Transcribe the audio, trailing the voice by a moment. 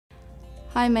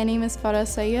Hi, my name is Farah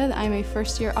Syed. I'm a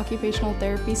first-year occupational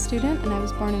therapy student and I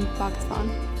was born in Pakistan.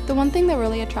 The one thing that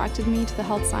really attracted me to the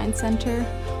Health Science Center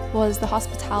was the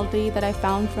hospitality that I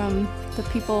found from the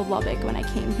people of Lubbock when I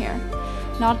came here.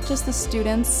 Not just the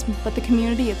students, but the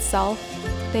community itself.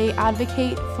 They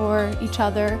advocate for each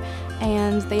other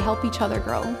and they help each other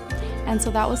grow. And so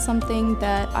that was something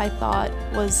that I thought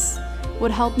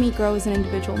would help me grow as an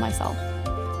individual myself.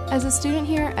 As a student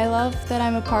here, I love that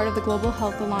I'm a part of the Global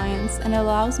Health Alliance, and it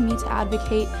allows me to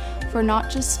advocate for not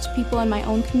just people in my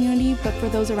own community, but for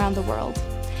those around the world.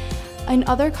 In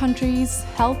other countries,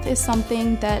 health is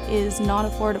something that is not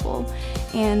affordable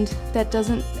and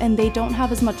they don't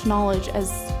have as much knowledge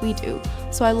as we do.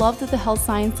 So I love that the Health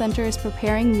Science Center is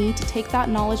preparing me to take that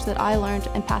knowledge that I learned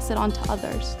and pass it on to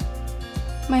others.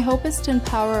 My hope is to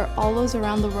empower all those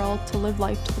around the world to live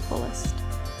life to the fullest.